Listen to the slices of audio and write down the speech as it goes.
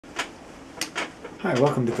Hi,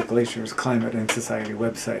 welcome to the Glaciers Climate and Society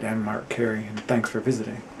website. I'm Mark Carey, and thanks for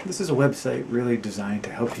visiting. This is a website really designed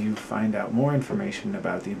to help you find out more information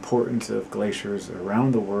about the importance of glaciers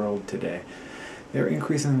around the world today. They're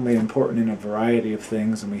increasingly important in a variety of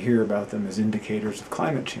things, and we hear about them as indicators of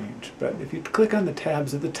climate change. But if you click on the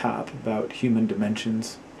tabs at the top about human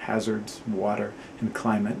dimensions, hazards, water, and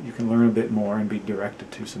climate, you can learn a bit more and be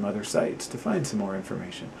directed to some other sites to find some more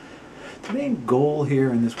information. The main goal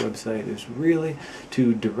here in this website is really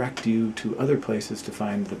to direct you to other places to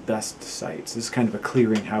find the best sites. This is kind of a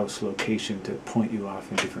clearinghouse location to point you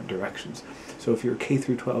off in different directions. So if you're a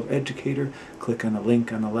K-12 educator, click on the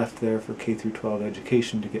link on the left there for K-12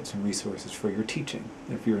 education to get some resources for your teaching.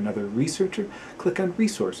 If you're another researcher, click on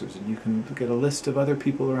resources and you can get a list of other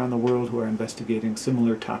people around the world who are investigating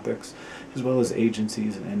similar topics, as well as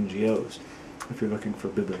agencies and NGOs. If you're looking for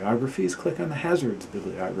bibliographies, click on the hazards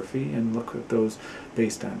bibliography and look at those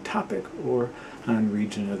based on topic or on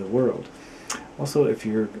region of the world. Also, if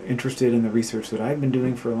you're interested in the research that I've been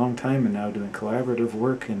doing for a long time and now doing collaborative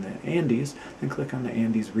work in the Andes, then click on the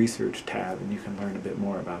Andes Research tab and you can learn a bit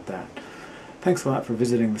more about that. Thanks a lot for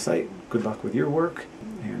visiting the site. Good luck with your work,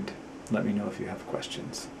 and let me know if you have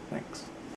questions. Thanks.